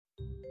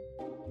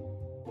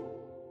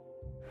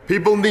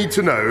People need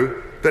to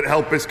know that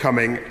help is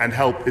coming, and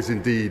help is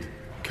indeed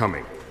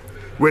coming.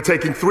 We're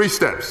taking 3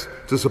 steps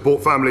to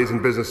support families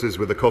and businesses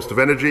with the cost of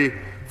energy.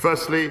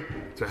 Firstly,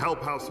 to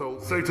help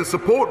households. So to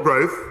support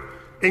growth,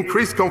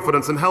 increase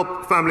confidence and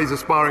help families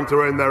aspiring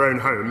to own their own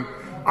home,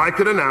 I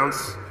can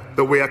announce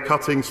that we are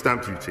cutting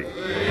stamp duty.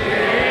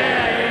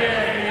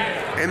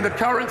 In the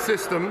current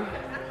system,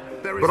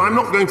 but I'm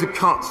not going to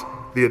cut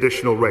the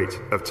additional rate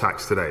of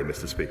tax today,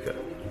 Mr. Speaker.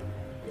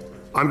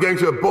 I'm going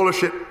to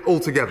abolish it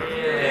altogether.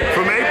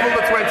 From April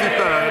the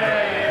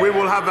 23rd, we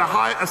will have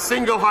a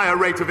single higher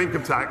rate of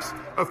income tax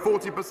of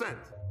 40%.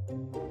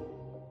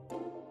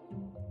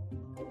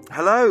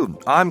 Hello,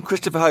 I'm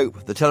Christopher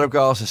Hope, the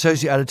Telegraph's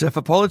Associate Editor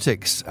for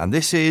Politics, and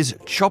this is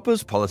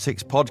Chopper's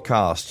Politics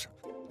Podcast.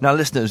 Now,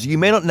 listeners, you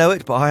may not know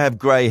it, but I have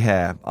grey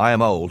hair. I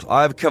am old.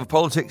 I have covered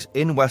politics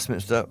in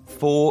Westminster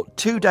for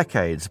 2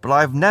 decades, but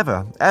I've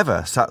never,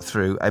 ever sat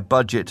through a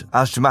budget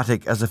as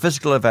dramatic as the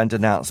fiscal event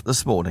announced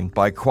this morning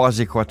by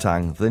Kwasi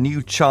Kwarteng, the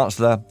new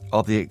Chancellor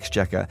of the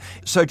Exchequer.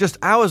 So just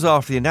hours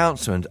after the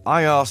announcement,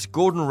 I asked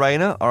Gordon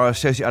Rayner, our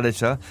Associate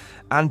Editor,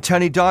 and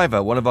Tony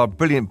Diver, one of our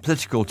brilliant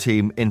political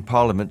team in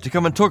Parliament, to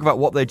come and talk about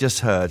what they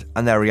just heard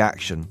and their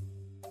reaction.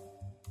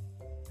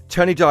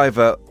 Tony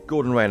Diver,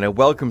 Gordon Rayner,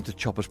 welcome to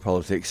Chopper's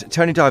Politics.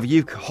 Tony Diver,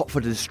 you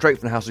hot-footed straight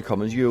from the House of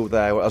Commons. You were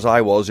there, as I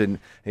was, in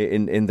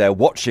there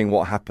watching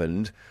what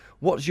happened.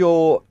 What's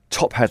your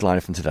top headline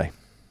from today?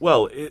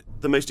 Well,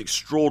 the most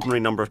extraordinary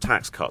number of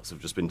tax cuts have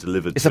just been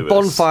delivered to us. It's a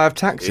bonfire of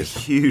taxes. A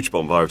huge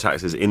bonfire of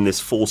taxes in this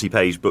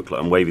 40-page booklet.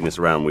 I'm waving this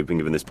around. We've been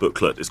given this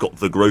booklet. It's got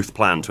the Growth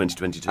Plan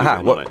 2022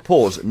 on it.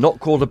 Pause. Not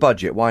called a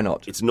budget. Why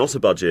not? It's not a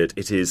budget.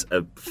 It is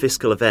a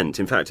fiscal event.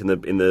 In fact, in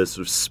the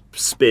sort of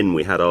spin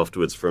we had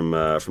afterwards from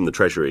the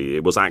Treasury,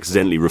 it was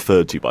accidentally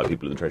referred to by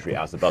people in the Treasury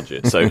as the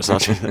budget. So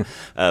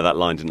that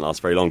line didn't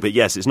last very long. But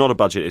yes, it's not a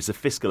budget. It's a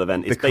fiscal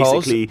event. It's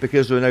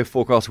because there are no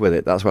forecasts with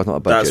it. That's why it's not a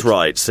budget. That's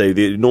right. So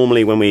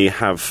normally when we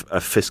have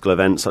a fiscal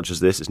event such as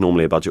this, it's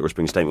normally a budget or a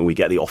spring statement. We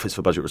get the Office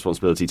for Budget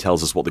Responsibility,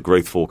 tells us what the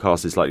growth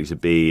forecast is likely to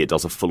be. It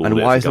does a full audit.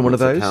 And why isn't one of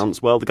those?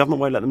 Accounts. Well, the government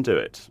won't let them do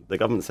it. The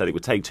government said it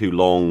would take too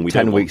long.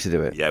 10 weeks to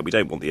do it. Yeah, we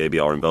don't want the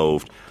ABR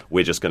involved.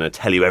 We're just going to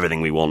tell you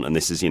everything we want. And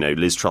this is,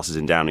 Liz Truss is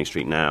in Downing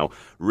Street now.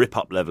 Rip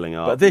up levelling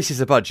up. But this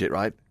is a budget,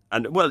 right?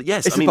 And well,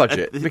 yes, it's a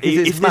budget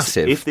because it's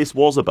massive. If this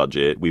was a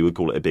budget, we would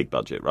call it a big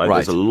budget, right?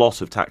 There's a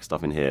lot of tax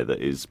stuff in here that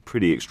is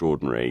pretty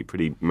extraordinary,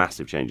 pretty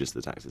massive changes to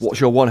the tax system. What's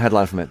your one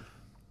headline from it?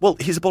 Well,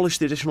 he's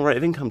abolished the additional rate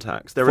of income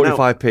tax.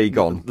 45p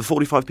gone. The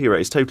 45p rate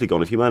is totally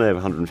gone. If you earn over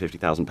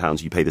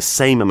 £150,000, you pay the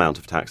same amount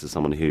of tax as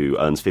someone who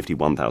earns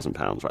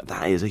 £51,000. Right?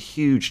 That is a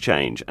huge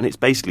change. And it's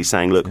basically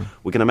saying, look,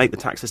 we're going to make the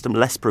tax system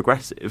less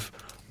progressive,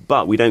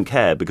 but we don't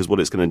care because what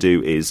it's going to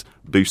do is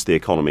boost the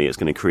economy. It's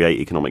going to create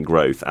economic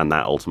growth, and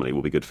that ultimately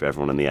will be good for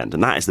everyone in the end.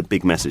 And that is the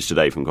big message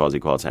today from Kwasi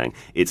Kwarteng.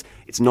 It's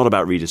not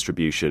about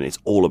redistribution. It's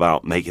all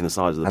about making the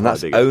size of the pie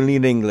bigger. And that's only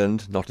in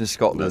England, not in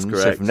Scotland. That's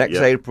correct. So from next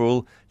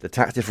April, the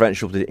tax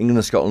differential between England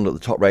and Scotland at the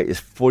top rate is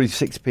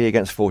 46p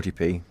against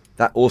 40p.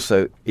 That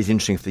also is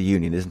interesting for the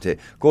union, isn't it?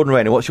 Gordon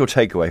Rayner, what's your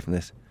takeaway from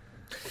this?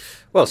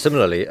 Well,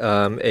 similarly,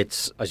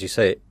 it's, as you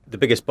say, the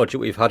biggest budget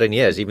we've had in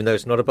years, even though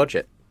it's not a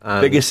budget.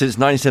 Biggest since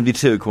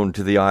 1972, according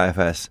to the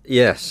IFS.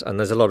 Yes, and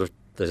there's a lot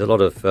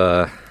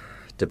of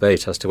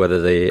debate as to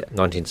whether the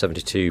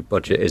 1972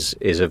 budget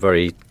is a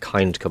very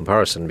kind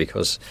comparison,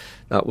 because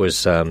that was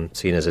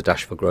seen as a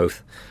dash for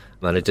growth,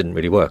 and it didn't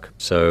really work.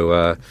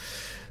 So,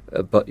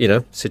 but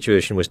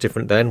situation was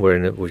different then.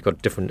 We've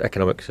got different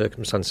economic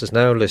circumstances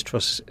now. Liz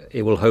Truss,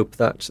 it will hope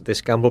that this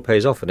gamble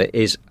pays off, and it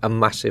is a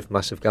massive,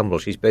 massive gamble.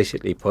 She's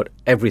basically put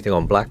everything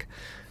on black,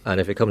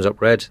 and if it comes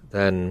up red,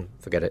 then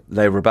forget it.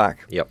 Labour are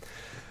back. Yep.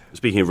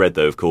 Speaking of red,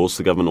 though, of course,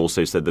 the government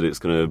also said that it's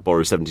going to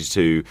borrow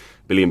 £72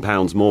 billion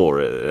more,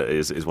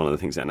 is one of the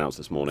things it announced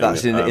this morning.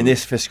 That's in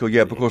this fiscal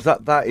year, because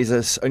that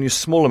is only a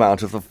small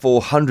amount of the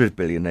 $400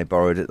 billion they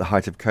borrowed at the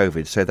height of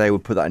COVID, so they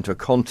would put that into a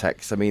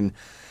context. I mean,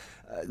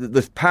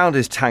 the pound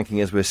is tanking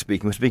as we're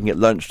speaking. We're speaking at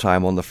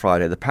lunchtime on the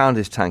Friday. The pound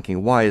is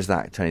tanking. Why is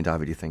that, Tony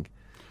Diver, do you think?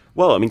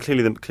 Well, I mean,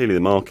 clearly the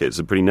markets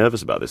are pretty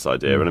nervous about this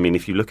idea. And I mean,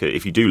 if you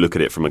do look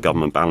at it from a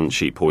government balance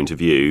sheet point of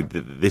view,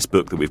 this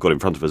book that we've got in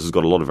front of us has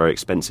got a lot of very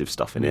expensive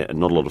stuff in it, and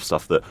not a lot of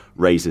stuff that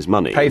raises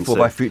money. Paid for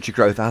by future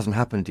growth that hasn't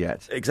happened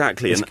yet.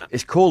 Exactly.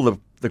 It's called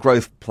the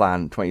Growth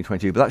Plan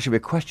 2022, but that should be a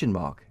question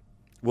mark.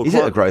 Well, is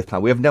it a growth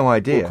plan? We have no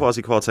idea. Well,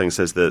 Kwasi Kwarteng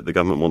says that the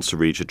government wants to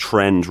reach a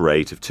trend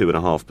rate of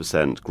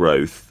 2.5%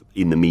 growth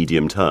in the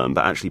medium term,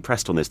 but actually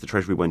pressed on this, the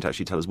Treasury won't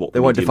actually tell us what they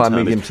won't define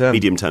medium term.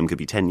 Medium term could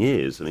be 10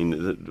 years. I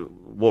mean,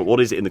 what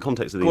is it in the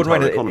context of the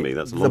entire economy?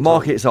 That's a long the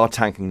markets are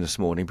tanking this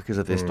morning because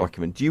of this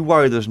document. Do you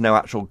worry there's no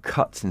actual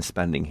cuts in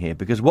spending here?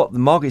 Because what the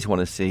markets want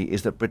to see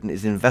is that Britain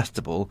is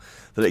investable,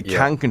 that it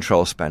can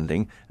control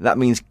spending. That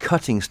means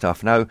cutting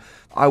stuff. Now,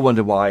 I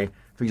wonder why,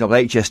 for example,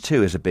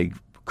 HS2 is a big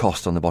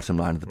cost on the bottom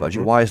line of the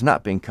budget. Why isn't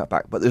that being cut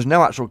back? But there's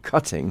no actual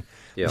cutting.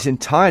 This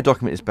entire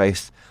document is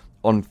based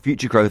on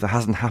future growth that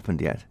hasn't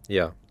happened yet.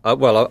 Yeah. I've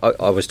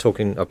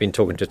been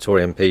talking to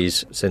Tory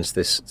MPs since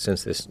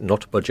this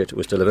not budget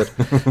was delivered,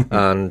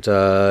 and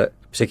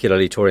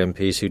particularly Tory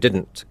MPs who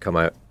didn't come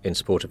out in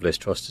support of Liz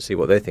Truss to see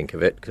what they think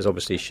of it, because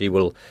obviously she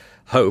will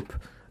hope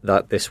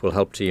that this will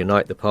help to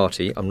unite the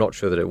party. I'm not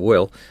sure that it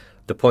will.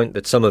 The point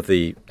that some of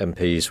the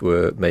MPs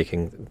were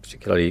making,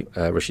 particularly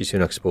Rishi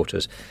Sunak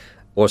supporters,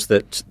 was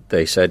that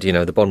they said,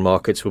 the bond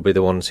markets will be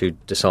the ones who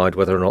decide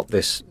whether or not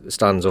this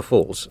stands or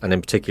falls. And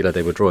in particular,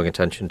 they were drawing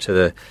attention to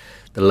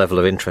the level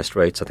of interest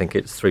rates. I think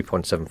it's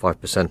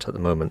 3.75% at the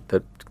moment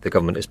that the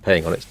government is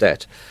paying on its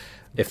debt.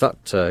 If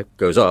that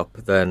goes up,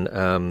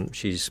 then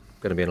she's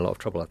going to be in a lot of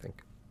trouble, I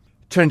think.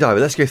 Turning Diver,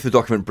 let's go through the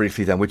document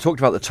briefly then. We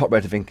talked about the top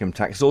rate of income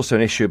tax. There's also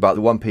an issue about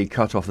the 1p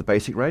cut off the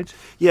basic rate.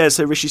 Yeah,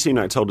 so Rishi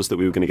Sunak told us that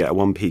we were going to get a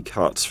 1p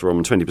cut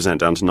from 20%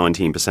 down to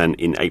 19%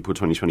 in April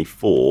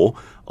 2024,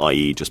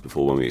 i.e. just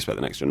before when we expect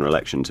the next general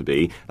election to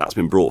be. That's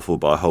been brought forward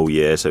by a whole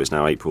year, so it's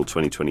now April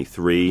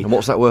 2023. And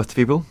what's that worth to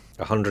people?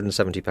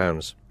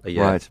 £170 a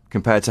year. Right,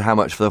 compared to how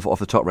much off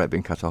the top rate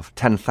being cut off?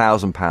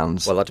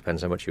 £10,000. Well, that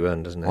depends how much you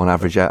earn, doesn't it? On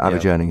average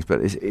earnings,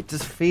 but it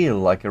does feel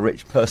like a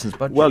rich person's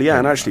budget. Well, yeah,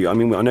 and actually, I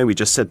know we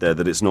just said there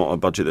that it's not a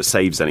budget that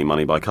saves any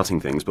money by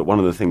cutting things, but one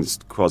of the things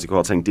Kwasi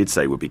Kwarteng did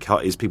say would be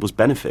cut is people's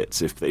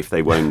benefits if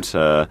they won't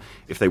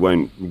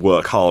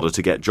work harder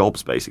to get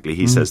jobs. Basically,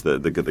 he says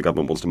that the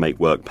government wants to make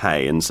work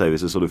pay, and so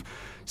there's a sort of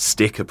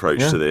stick approach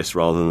to this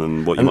rather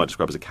than what you might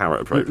describe as a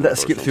carrot approach.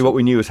 Let's skip through what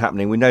we knew was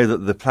happening. We know that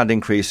the planned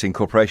increase in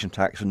corporation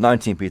tax from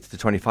 19p to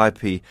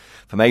 25p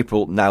from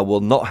April now will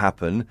not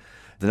happen.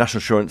 The national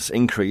insurance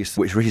increase,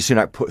 which Rishi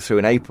Sunak put through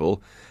in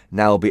April,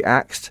 now will be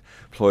axed.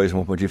 Employers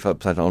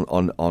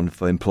 1.25% on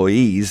for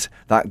employees.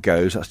 That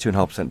goes. That's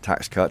 2.5%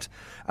 tax cut.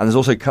 And there's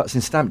also cuts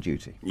in stamp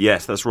duty.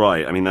 Yes, that's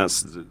right. I mean,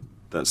 that's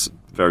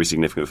very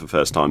significant for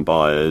first-time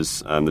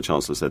buyers. The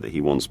Chancellor said that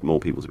he wants more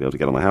people to be able to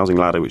get on the housing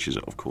ladder, which is,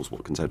 of course,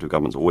 what Conservative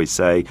governments always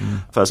say.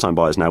 First-time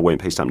buyers now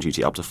won't pay stamp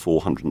duty up to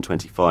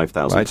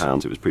 £425,000.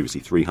 Right. It was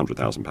previously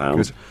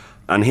 £300,000.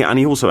 And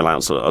he also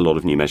allows a lot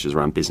of new measures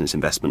around business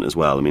investment as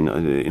well. I mean,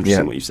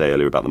 interesting what you say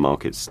earlier about the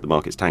markets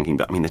tanking.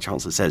 But I mean, the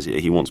Chancellor says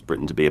he wants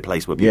Britain to be a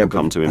place where people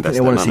come to invest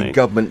their money. They want to see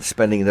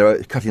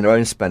government cutting their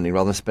own spending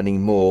rather than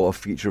spending more of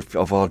future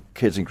of our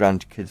kids and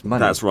grandkids' money.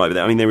 That's right. But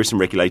I mean, there is some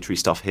regulatory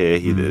stuff here.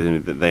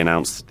 They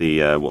announced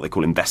the what they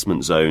call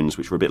investment zones,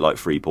 which were a bit like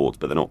free ports,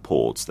 but they're not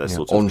ports. They're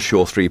sort of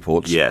onshore free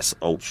ports. Yes,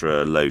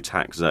 ultra low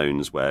tax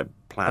zones where.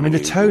 I mean, the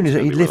tone is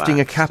he's lifting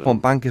a cap on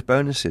bankers'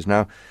 bonuses.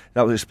 Now,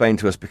 that was explained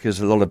to us because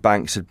a lot of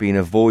banks had been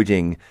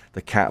avoiding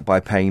the cap by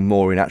paying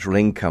more in actual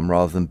income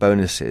rather than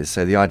bonuses.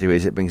 So the idea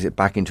is it brings it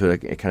back into a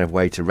kind of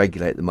way to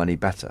regulate the money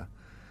better.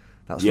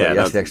 That's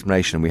the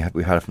explanation we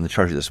had from the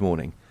Treasury this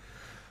morning.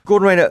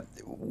 Gordon Rayner,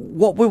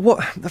 what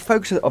the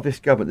focus of this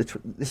government,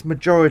 this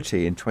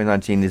majority in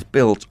 2019 is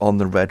built on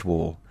the Red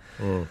Wall.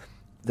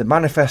 The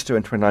manifesto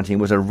in 2019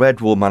 was a Red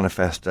Wall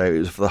manifesto. It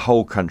was for the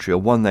whole country, a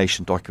one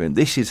nation document.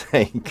 This is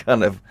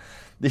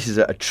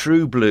a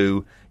true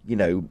blue,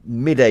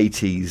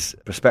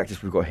 mid-80s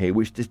perspective we've got here,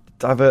 which just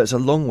diverts a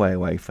long way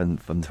away from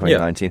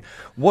 2019. Yeah.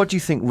 What do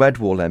you think Red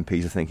Wall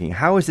MPs are thinking?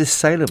 How is this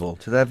saleable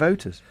to their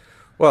voters?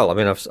 Well, I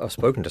mean, I've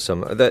spoken to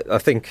some. I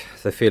think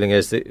the feeling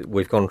is that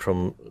we've gone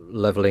from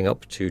levelling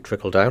up to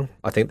trickle down.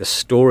 I think the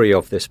story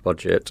of this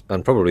budget,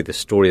 and probably the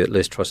story that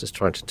Liz Truss is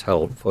trying to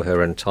tell for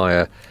her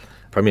entire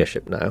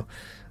premiership now,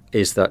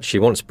 is that she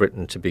wants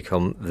Britain to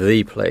become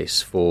the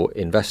place for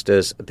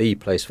investors, the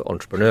place for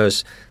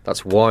entrepreneurs.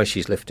 That's why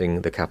she's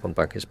lifting the cap on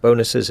bankers'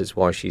 bonuses. It's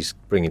why she's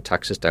bringing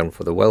taxes down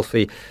for the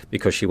wealthy,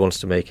 because she wants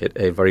to make it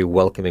a very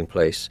welcoming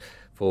place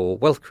for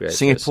wealth creators.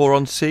 Singapore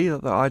on sea,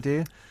 that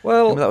idea?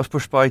 Well, that was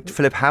pushed by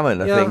Philip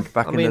Hammond, I think,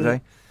 back in the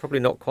day. Probably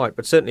not quite,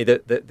 but certainly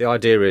the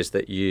idea is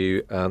that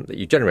you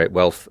generate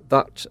wealth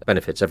that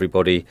benefits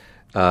everybody,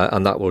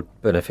 and that will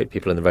benefit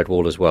people in the Red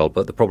Wall as well.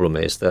 But the problem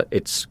is that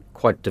it's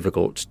quite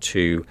difficult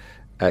to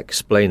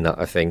explain that.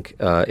 I think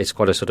it's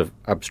quite a sort of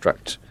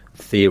abstract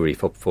theory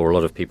for a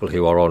lot of people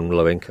who are on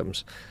low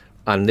incomes,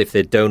 and if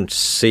they don't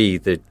see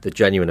the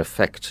genuine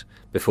effect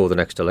before the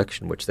next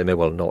election, which they may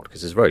well not,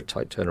 because it's a very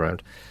tight turnaround,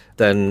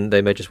 then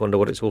they may just wonder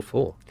what it's all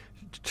for.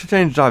 To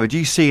change driver, do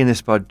you see in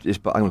this budget,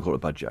 I'm going to call it a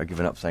budget, I've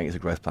given up saying it's a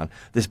growth plan,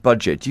 this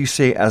budget, do you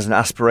see it as an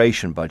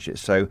aspiration budget?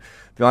 So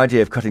the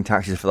idea of cutting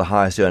taxes for the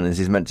highest earners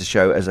is meant to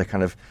show as a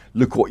kind of,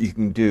 look what you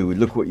can do,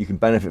 look what you can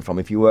benefit from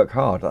if you work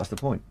hard. That's the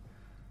point.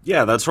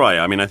 Yeah, that's right.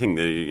 I mean, I think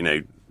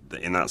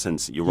in that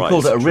sense, you're right. He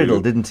called it a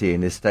riddle, didn't he,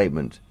 in his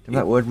statement? Didn't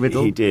that word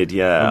riddle? He did,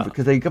 yeah.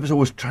 Because the government's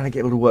always trying to get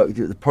people to work.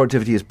 The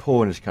productivity is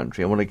poor in this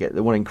country. They want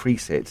to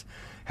increase it,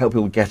 help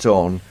people get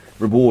on,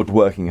 reward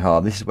working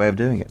hard. This is a way of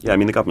doing it. Yeah, I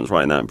mean, the government's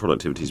right in that.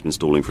 Productivity has been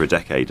stalling for a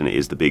decade, and it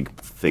is the big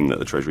thing that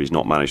the Treasury's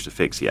not managed to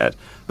fix yet.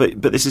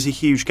 But this is a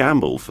huge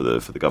gamble for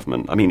the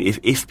government. I mean,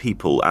 if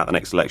people at the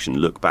next election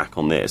look back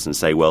on this and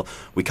say, well,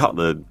 we cut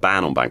the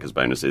ban on bankers'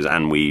 bonuses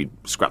and we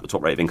scrapped the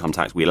top rate of income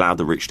tax, we allowed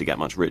the rich to get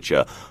much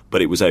richer,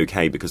 but it was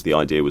okay because the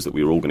idea was that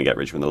we were all going to get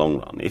richer in the long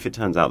run. If it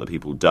turns out that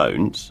people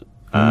don't,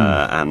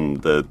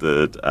 and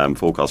the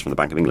forecasts from the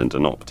Bank of England are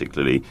not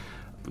particularly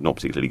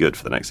good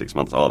for the next 6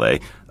 months, are they?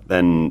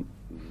 Then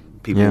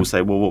people will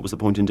say, well, what was the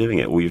point in doing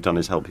it? All you've done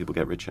is help people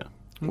get richer.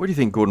 What do you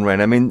think, Gordon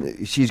Rain? I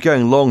mean, she's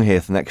going long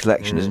here for the next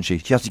election, isn't she?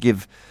 She has to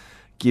give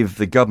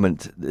the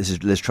government, this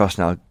is Liz Truss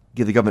now,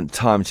 give the government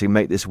time to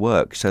make this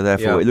work. So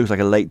therefore, it looks like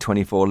a late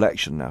 24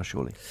 election now,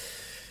 surely.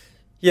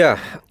 Yeah,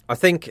 I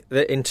think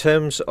that in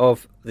terms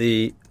of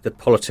the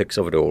politics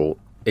of it all,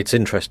 it's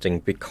interesting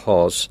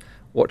because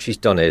what she's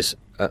done is,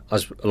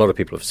 as a lot of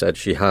people have said,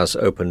 she has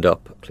opened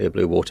up clear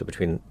blue water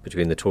between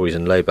the Tories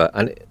and Labour.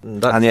 And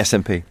the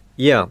SNP.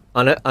 Yeah,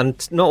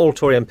 and not all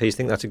Tory MPs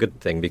think that's a good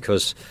thing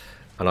because,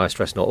 and I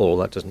stress not all,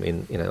 that doesn't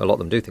mean, a lot of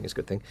them do think it's a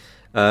good thing.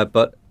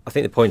 But I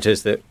think the point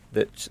is that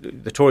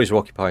the Tories are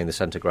occupying the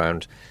centre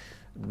ground.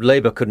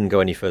 Labour couldn't go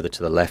any further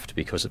to the left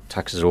because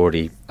taxes are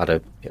already at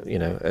a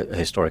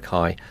historic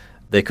high.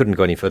 They couldn't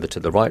go any further to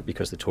the right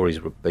because the Tories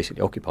were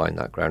basically occupying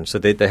that ground. So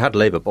they had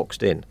Labour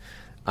boxed in,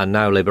 and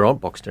now Labour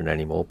aren't boxed in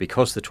anymore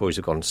because the Tories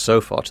have gone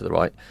so far to the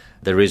right.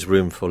 There is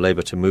room for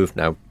Labour to move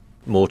now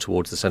more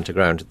towards the centre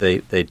ground. They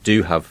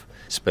do have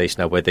space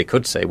now where they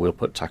could say we'll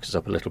put taxes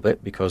up a little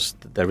bit because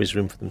there is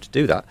room for them to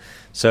do that.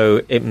 So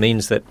it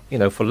means that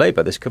for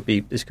Labour this could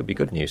be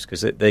good news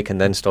because they can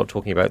then start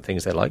talking about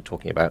things they like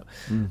talking about.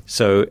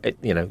 So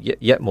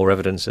yet more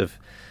evidence of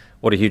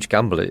what a huge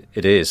gamble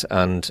it is.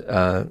 And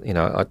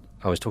I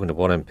was talking to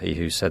one MP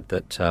who said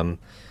that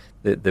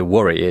the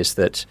worry is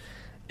that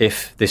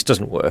if this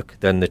doesn't work,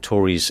 then the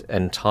Tories'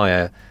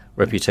 entire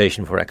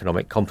reputation for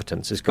economic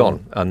competence is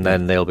gone, and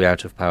then they'll be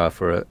out of power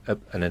for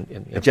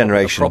a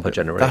generation, a proper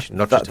generation,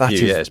 not just a few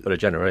years, but a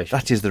generation.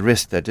 That is the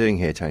risk they're doing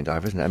here, Tony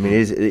Diver, isn't it? I mean,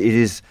 it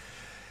is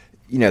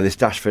this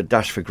dash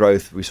for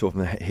growth we saw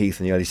from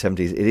Heath in the early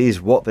 70s. It is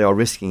what they are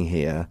risking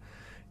here.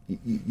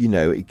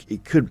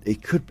 It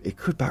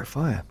could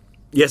backfire.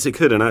 Yes, it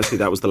could, and actually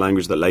that was the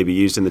language that Labour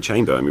used in the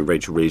chamber. I mean,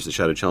 Rachel Reeves, the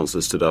Shadow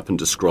Chancellor, stood up and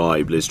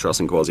described Liz Truss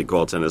and Kwasi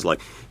Kwarteng as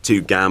like two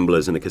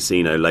gamblers in a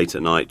casino late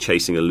at night,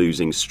 chasing a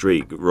losing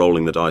streak,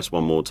 rolling the dice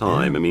one more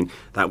time. I mean,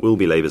 that will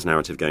be Labour's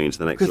narrative going into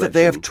the next election. Because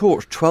they have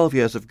torched 12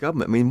 years of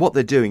government. I mean, what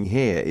they're doing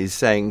here is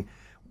saying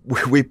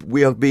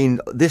we have been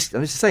this,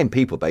 and it's the same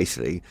people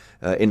basically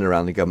in and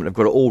around the government have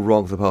got it all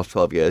wrong for the past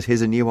 12 years.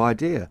 Here's a new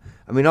idea.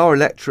 I mean, are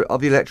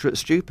the electorate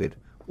stupid,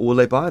 or will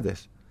they buy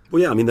this?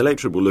 Well, yeah, I mean, the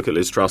electorate will look at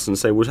Liz Truss and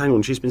say, well, hang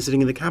on, she's been sitting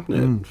in the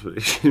cabinet.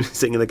 She's been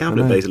sitting in the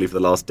cabinet basically for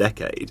the last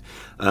decade.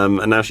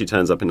 And now she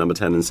turns up in number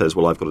 10 and says,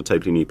 well, I've got a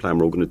totally new plan.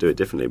 We're all going to do it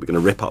differently. We're going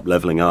to rip up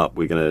levelling up.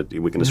 We're going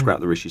to scrap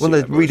the Rishi Sunak. Well,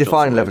 they're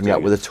redefining levelling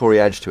up with a Tory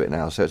edge to it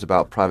now. So it's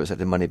about private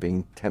sector money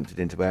being tempted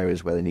into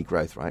areas where they need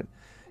growth, right?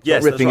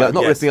 Yes, not ripping up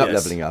yes.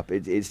 levelling up.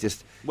 It's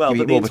just but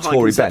more the of a entire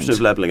Tory conception bent.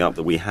 of levelling up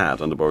that we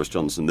had under Boris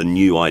Johnson, the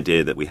new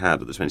idea that we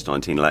had at the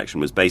 2019 election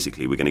was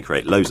basically we're going to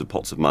create loads of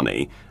pots of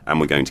money and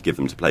we're going to give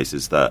them to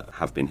places that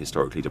have been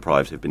historically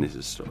deprived, have been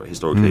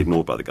historically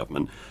ignored by the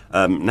government.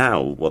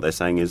 Now what they're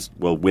saying is,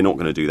 well, we're not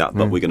going to do that,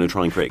 but we're going to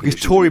try and create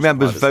because Tory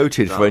members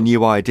voted for a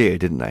new idea,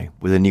 didn't they,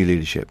 with a new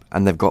leadership,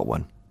 and they've got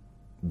one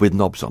with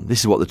knobs on.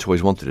 This is what the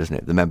Tories wanted, isn't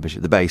it? The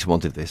membership, the base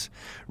wanted this.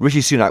 Rishi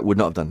Sunak would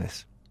not have done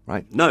this.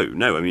 Right? No.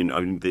 I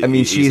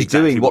mean, she is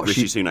exactly doing what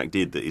Rishi Sunak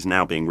did that is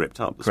now being ripped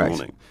up this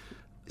morning.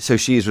 So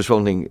she is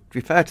responding. To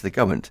be fair to the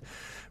government,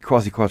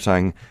 Kwasi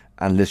Kwarteng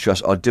and Liz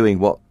Truss are doing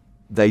what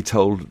they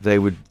told they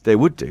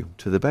would do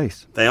to the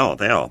base. They are.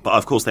 But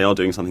of course, they are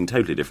doing something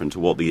totally different to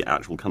what the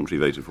actual country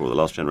voted for at the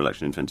last general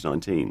election in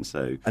 2019.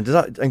 So,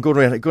 and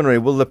Gordon Ray,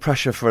 will the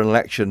pressure for an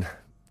election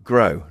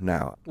grow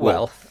now?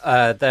 Well,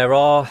 there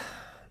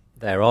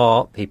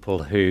are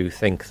people who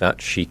think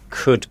that she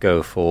could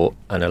go for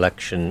an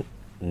election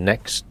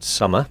next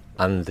summer,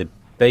 and the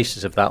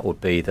basis of that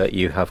would be that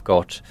you have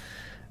got,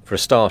 for a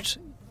start,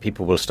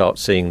 people will start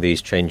seeing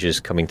these changes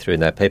coming through in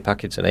their pay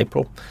packets in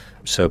April,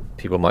 so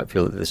people might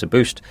feel that there's a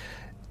boost.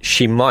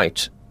 She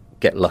might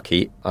get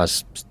lucky,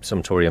 as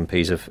some Tory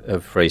MPs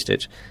have phrased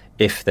it,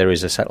 if there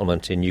is a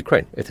settlement in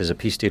Ukraine. If there's a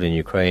peace deal in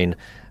Ukraine,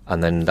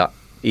 and then that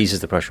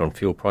eases the pressure on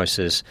fuel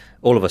prices.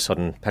 All of a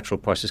sudden, petrol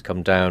prices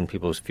come down,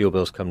 people's fuel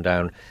bills come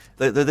down.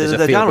 They're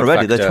down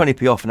already. They're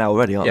 20p off now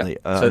already, aren't they?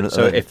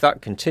 So if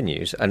that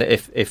continues, and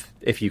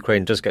if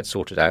Ukraine does get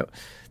sorted out,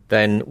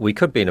 then we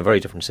could be in a very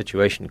different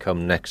situation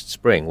come next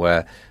spring,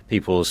 where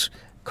people's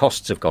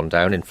costs have gone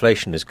down,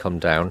 inflation has come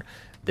down,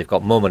 they've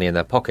got more money in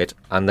their pocket,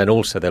 and then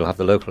also they'll have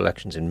the local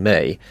elections in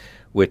May,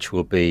 which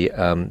will be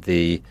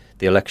the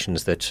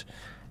elections that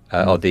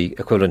are the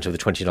equivalent of the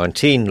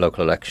 2019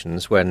 local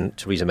elections when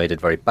Theresa May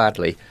did very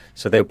badly.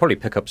 So they'll probably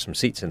pick up some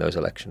seats in those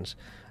elections.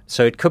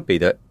 So it could be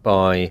that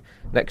by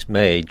next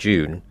May,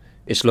 June,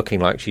 it's looking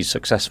like she's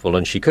successful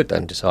and she could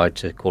then decide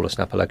to call a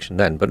snap election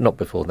then, but not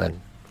before then.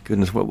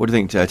 Goodness, what do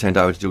you think, Tony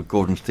Diver, to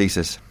Gordon's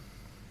thesis?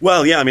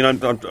 Well, yeah, I mean,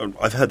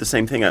 I've heard the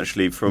same thing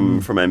actually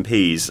from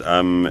MPs.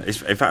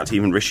 In fact,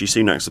 even Rishi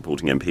Sunak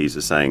supporting MPs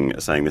are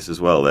saying this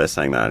as well. They're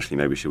saying that actually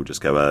maybe she'll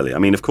just go early. I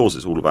mean, of course,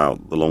 it's all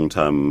about the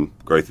long-term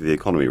growth of the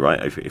economy, right?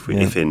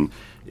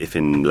 If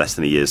in less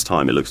than a year's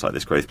time it looks like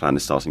this growth plan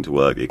is starting to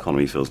work, the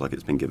economy feels like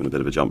it's been given a bit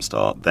of a jump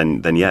start,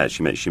 then yeah,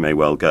 she may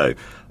well go.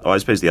 I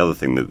suppose the other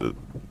thing that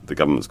the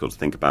government's got to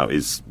think about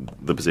is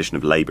the position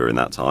of Labour in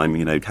that time.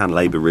 You know, can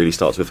Labour really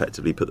start to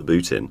effectively put the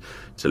boot in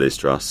to Liz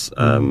Truss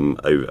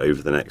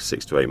over the next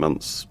 6 to 8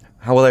 months?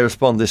 How will they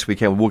respond this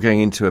weekend? We're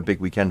going into a big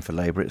weekend for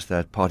Labour. It's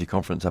their party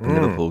conference up in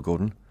Liverpool,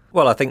 Gordon.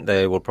 Well, I think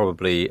they will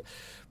probably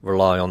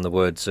rely on the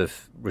words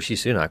of Rishi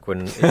Sunak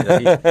when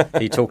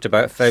he talked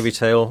about fairy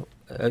tale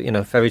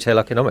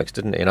economics,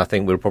 didn't he? And I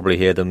think we'll probably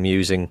hear them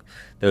using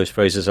those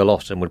phrases a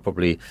lot, and we'll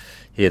probably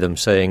hear them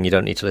saying, you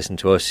don't need to listen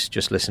to us,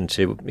 just listen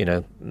to,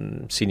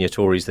 senior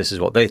Tories, this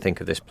is what they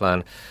think of this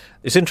plan.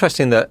 It's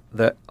interesting that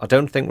I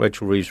don't think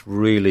Rachel Reeves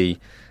really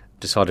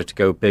decided to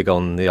go big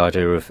on the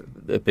idea of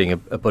it being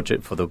a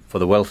budget for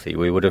the wealthy.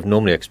 We would have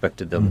normally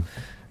expected them,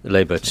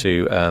 Labour,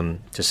 to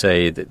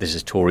say that this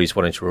is Tories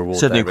wanting to reward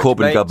certainly their a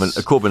Corbyn rich government, mates.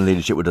 a Corbyn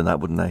leadership would have done that,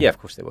 wouldn't they? Yeah, of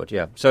course they would,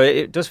 yeah. So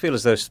it does feel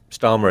as though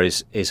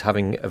Starmer is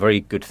having a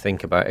very good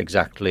think about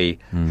exactly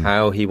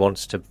how he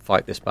wants to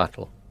fight this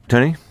battle.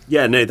 Tony?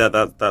 Yeah, no,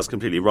 that's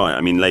completely right.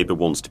 I mean, Labour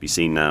wants to be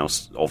seen now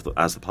as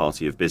the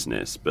party of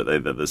business, but they're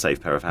the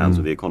safe pair of hands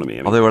with the economy. I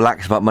mean, Are they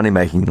relaxed about money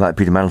making, like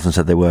Peter Mandelson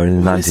said they were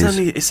in the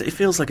 90s? It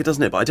feels like it,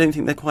 doesn't it? But I don't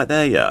think they're quite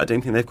there yet. I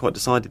don't think they've quite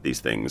decided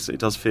these things. It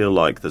does feel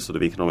like the sort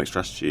of economic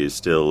strategy is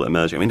still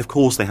emerging. I mean, of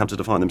course, they have to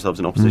define themselves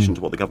in opposition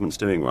to what the government's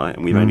doing, right?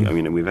 And we've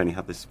only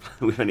had this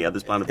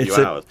plan a few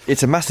hours.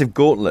 It's a massive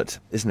gauntlet,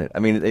 isn't it? I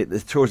mean, the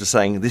Tories are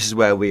saying, this is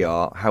where we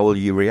are, how will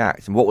you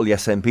react? And what will the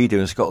SNP do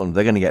in Scotland?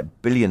 They're going to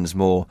get billions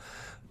more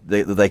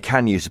that they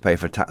can use to pay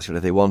for a tax cut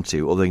if they want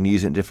to, or they can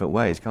use it in different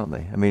ways, can't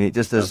they? I mean, it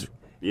just does.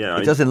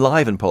 It does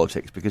enliven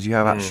politics because you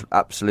have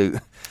absolute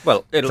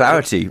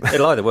clarity.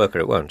 It'll either work or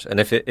it won't. And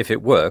if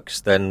it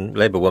works, then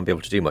Labour won't be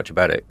able to do much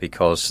about it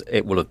because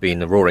it will have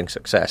been a roaring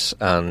success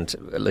and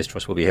Liz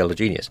Truss will be hailed a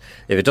genius.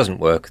 If it doesn't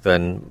work,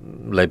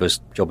 then Labour's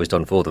job is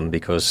done for them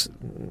because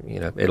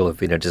it'll have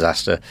been a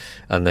disaster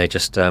and they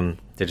just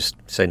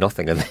say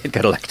nothing and they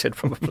get elected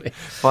probably.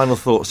 Final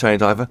thoughts, Tony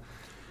Diver?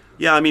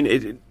 Yeah, I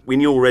mean, we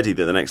knew already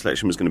that the next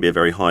election was going to be a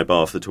very high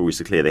bar for the Tories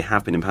to clear. They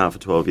have been in power for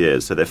 12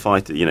 years, so they're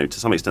fighting, to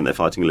some extent they're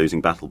fighting a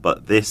losing battle.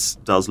 But this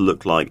does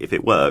look like, if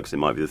it works, it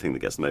might be the thing that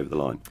gets them over the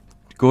line.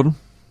 Gordon?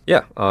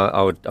 Yeah,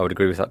 I would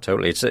agree with that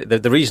totally. It's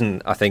the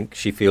reason I think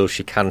she feels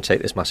she can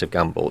take this massive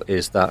gamble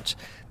is that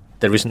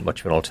there isn't much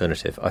of an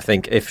alternative. I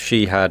think if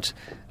she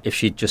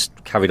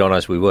just carried on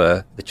as we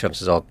were, the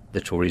chances are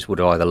the Tories would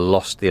have either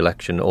lost the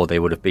election or they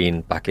would have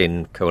been back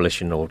in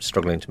coalition or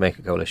struggling to make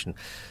a coalition.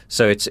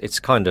 So it's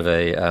kind of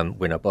a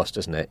win or bust,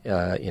 isn't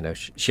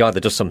it? She either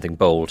does something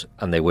bold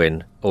and they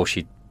win, or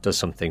she does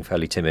something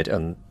fairly timid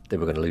and they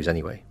were going to lose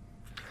anyway.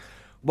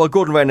 Well,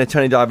 Gordon Rayner,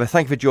 Tony Diver,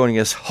 thank you for joining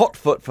us hot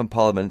foot from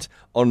Parliament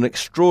on an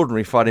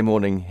extraordinary Friday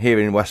morning here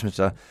in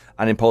Westminster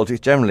and in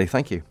politics generally.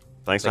 Thank you.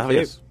 Thanks for having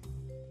us.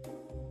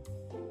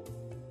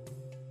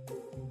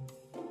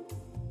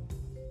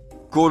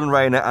 Gordon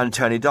Rayner and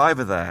Tony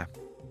Diver there.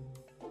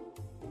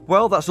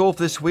 Well, that's all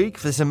for this week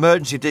for this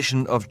emergency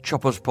edition of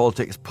Chopper's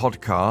Politics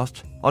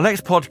podcast. Our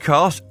next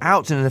podcast,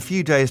 out in a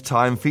few days'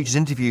 time, features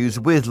interviews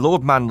with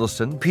Lord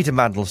Mandelson, Peter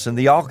Mandelson,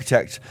 the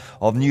architect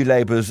of New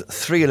Labour's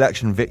 3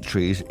 election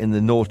victories in the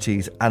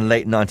noughties and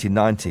late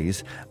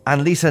 1990s,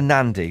 and Lisa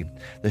Nandy,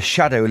 the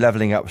shadow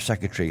levelling up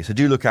secretary. So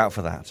do look out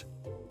for that.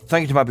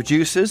 Thank you to my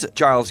producers,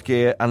 Giles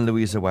Gear and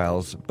Louisa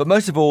Wells. But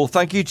most of all,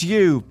 thank you to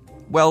you,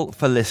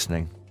 for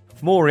listening.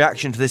 For more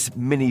reaction to this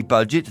mini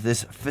budget,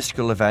 this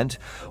fiscal event,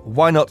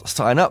 why not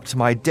sign up to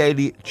my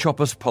daily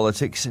Choppers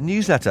Politics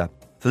newsletter?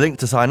 The link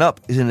to sign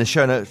up is in the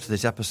show notes to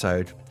this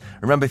episode.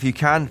 Remember, if you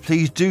can,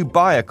 please do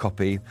buy a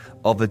copy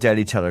of the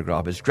Daily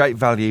Telegraph. It's great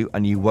value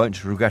and you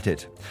won't regret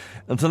it.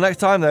 Until next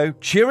time, though,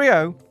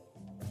 cheerio!